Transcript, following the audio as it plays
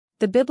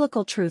The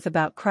biblical truth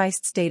about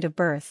Christ's date of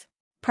birth.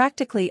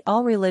 Practically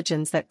all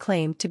religions that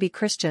claim to be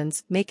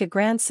Christians make a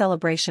grand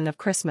celebration of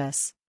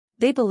Christmas.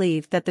 They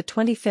believe that the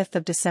 25th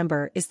of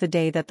December is the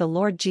day that the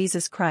Lord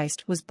Jesus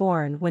Christ was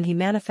born when he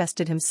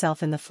manifested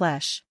himself in the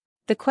flesh.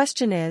 The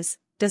question is,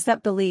 does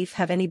that belief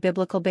have any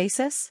biblical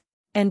basis?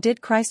 And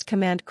did Christ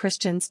command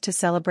Christians to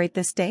celebrate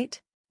this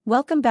date?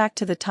 Welcome back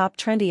to the Top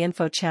Trendy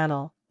Info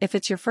channel. If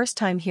it's your first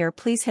time here,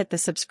 please hit the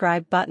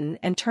subscribe button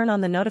and turn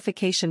on the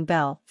notification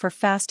bell for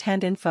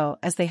fast-hand info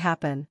as they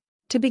happen.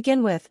 To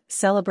begin with,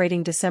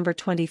 celebrating December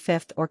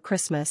 25th or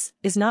Christmas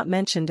is not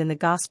mentioned in the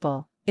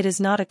Gospel. It is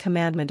not a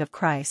commandment of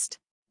Christ.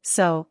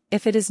 So,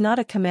 if it is not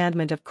a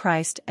commandment of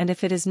Christ and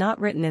if it is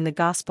not written in the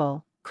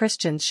Gospel,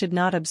 Christians should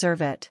not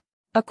observe it.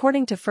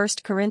 According to 1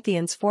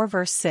 Corinthians 4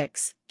 verse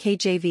 6,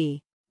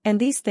 KJV. And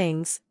these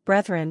things,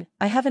 brethren,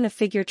 I have in a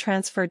figure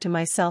transferred to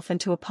myself and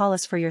to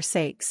Apollos for your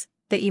sakes,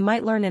 that ye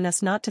might learn in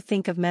us not to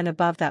think of men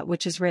above that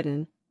which is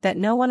written, that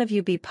no one of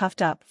you be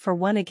puffed up for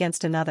one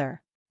against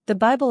another. The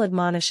Bible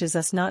admonishes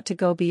us not to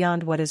go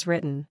beyond what is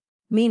written.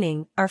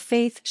 Meaning, our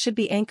faith should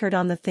be anchored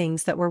on the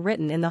things that were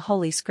written in the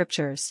Holy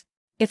Scriptures.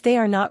 If they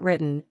are not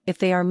written, if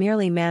they are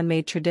merely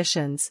man-made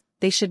traditions,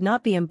 they should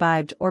not be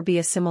imbibed or be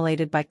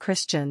assimilated by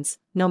Christians,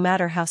 no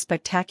matter how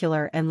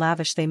spectacular and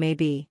lavish they may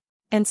be.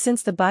 And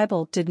since the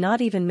Bible did not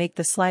even make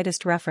the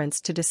slightest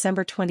reference to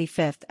December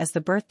 25th as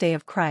the birthday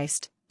of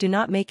Christ, do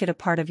not make it a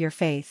part of your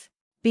faith.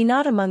 Be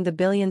not among the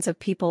billions of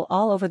people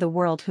all over the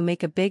world who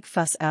make a big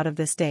fuss out of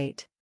this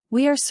date.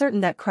 We are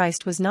certain that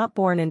Christ was not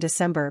born in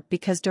December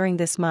because during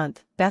this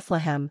month,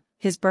 Bethlehem,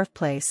 his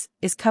birthplace,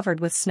 is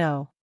covered with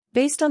snow.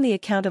 Based on the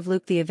account of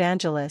Luke the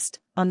evangelist,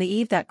 on the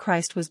eve that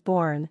Christ was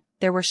born,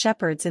 there were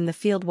shepherds in the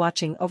field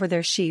watching over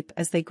their sheep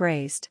as they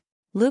grazed.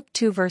 Luke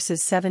 2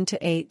 verses 7 to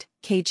 8,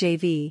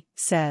 KJV,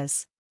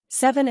 says,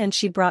 7 And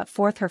she brought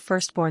forth her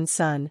firstborn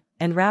son,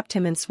 and wrapped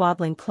him in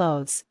swaddling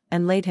clothes,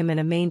 and laid him in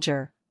a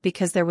manger,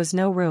 because there was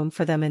no room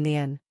for them in the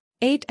inn.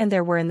 8 And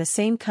there were in the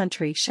same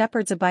country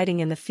shepherds abiding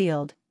in the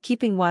field,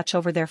 keeping watch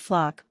over their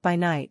flock by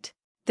night.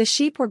 The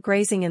sheep were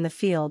grazing in the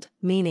field,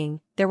 meaning,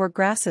 there were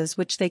grasses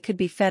which they could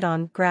be fed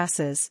on,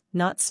 grasses,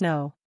 not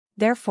snow.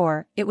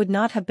 Therefore, it would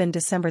not have been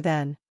December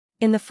then.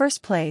 In the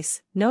first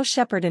place, no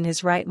shepherd in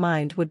his right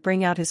mind would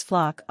bring out his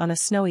flock on a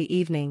snowy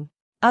evening.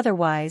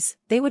 Otherwise,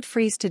 they would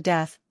freeze to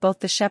death, both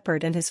the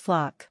shepherd and his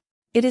flock.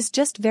 It is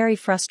just very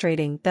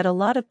frustrating that a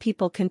lot of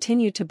people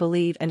continue to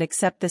believe and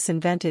accept this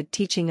invented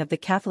teaching of the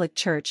Catholic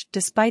Church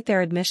despite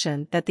their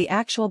admission that the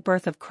actual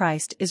birth of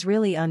Christ is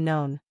really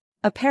unknown.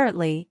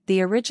 Apparently,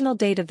 the original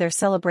date of their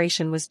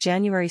celebration was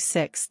January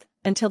 6th,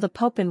 until the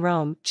Pope in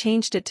Rome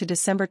changed it to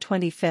December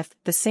 25th,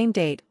 the same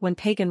date when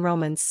pagan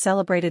Romans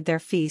celebrated their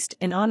feast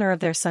in honor of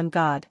their sun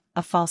god,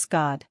 a false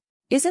god.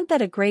 Isn't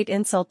that a great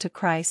insult to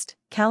Christ,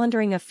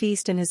 calendaring a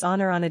feast in his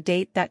honor on a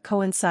date that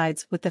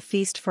coincides with the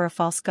feast for a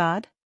false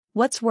god?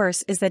 What's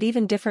worse is that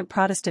even different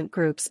Protestant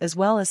groups as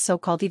well as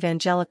so-called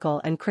evangelical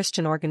and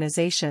Christian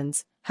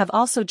organizations have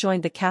also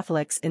joined the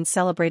Catholics in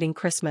celebrating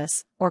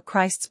Christmas, or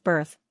Christ's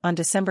birth, on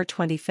December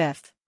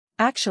 25th.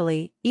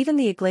 Actually, even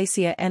the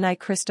Iglesia Ni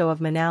Cristo of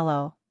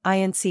Manalo,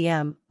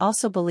 INCM,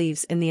 also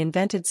believes in the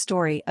invented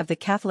story of the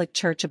Catholic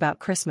Church about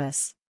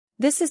Christmas.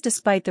 This is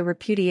despite the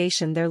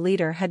repudiation their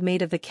leader had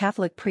made of the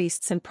Catholic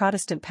priests and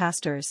Protestant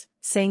pastors,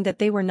 saying that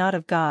they were not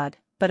of God,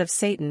 but of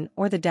Satan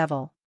or the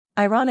devil.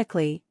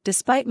 Ironically,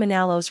 despite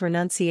Manalo's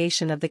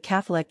renunciation of the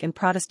Catholic and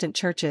Protestant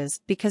churches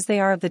because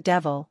they are of the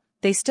devil,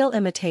 they still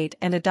imitate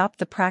and adopt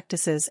the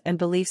practices and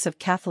beliefs of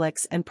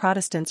Catholics and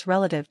Protestants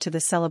relative to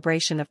the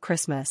celebration of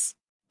Christmas.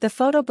 The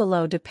photo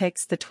below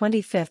depicts the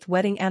 25th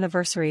wedding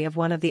anniversary of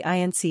one of the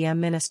INCM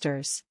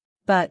ministers.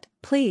 But,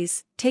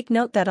 please, take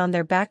note that on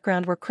their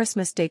background were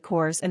Christmas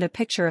decors and a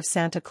picture of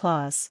Santa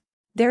Claus.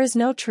 There is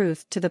no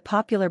truth to the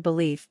popular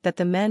belief that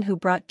the men who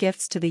brought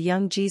gifts to the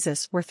young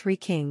Jesus were three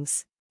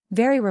kings.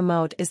 Very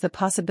remote is the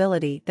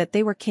possibility that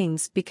they were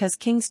kings because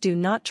kings do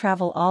not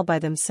travel all by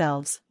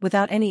themselves,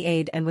 without any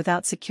aid and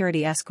without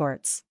security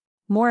escorts.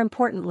 More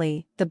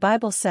importantly, the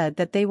Bible said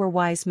that they were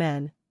wise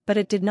men, but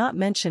it did not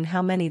mention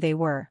how many they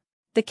were.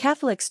 The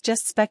Catholics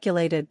just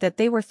speculated that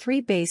they were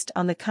three based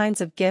on the kinds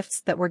of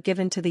gifts that were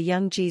given to the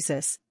young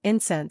Jesus: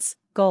 incense,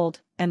 gold,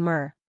 and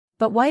myrrh.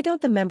 But why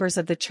don't the members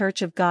of the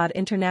Church of God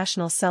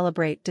International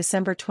celebrate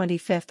December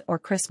 25th or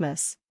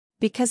Christmas?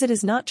 Because it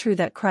is not true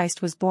that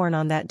Christ was born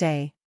on that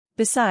day.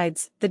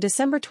 Besides, the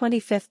December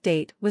 25th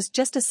date was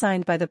just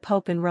assigned by the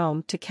Pope in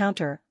Rome to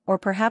counter, or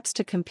perhaps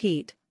to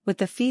compete, with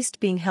the feast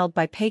being held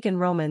by pagan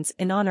Romans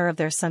in honor of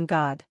their sun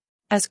god.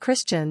 As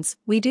Christians,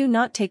 we do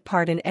not take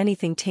part in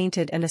anything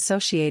tainted and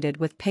associated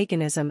with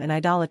paganism and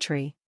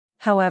idolatry.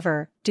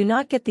 However, do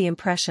not get the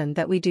impression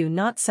that we do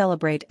not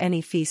celebrate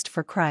any feast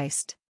for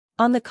Christ.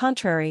 On the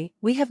contrary,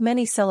 we have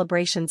many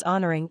celebrations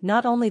honoring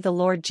not only the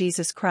Lord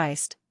Jesus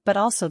Christ, but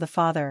also the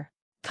Father.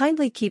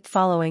 Kindly keep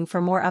following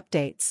for more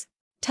updates.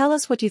 Tell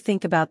us what you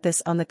think about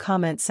this on the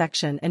comment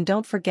section and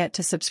don't forget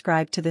to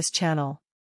subscribe to this channel.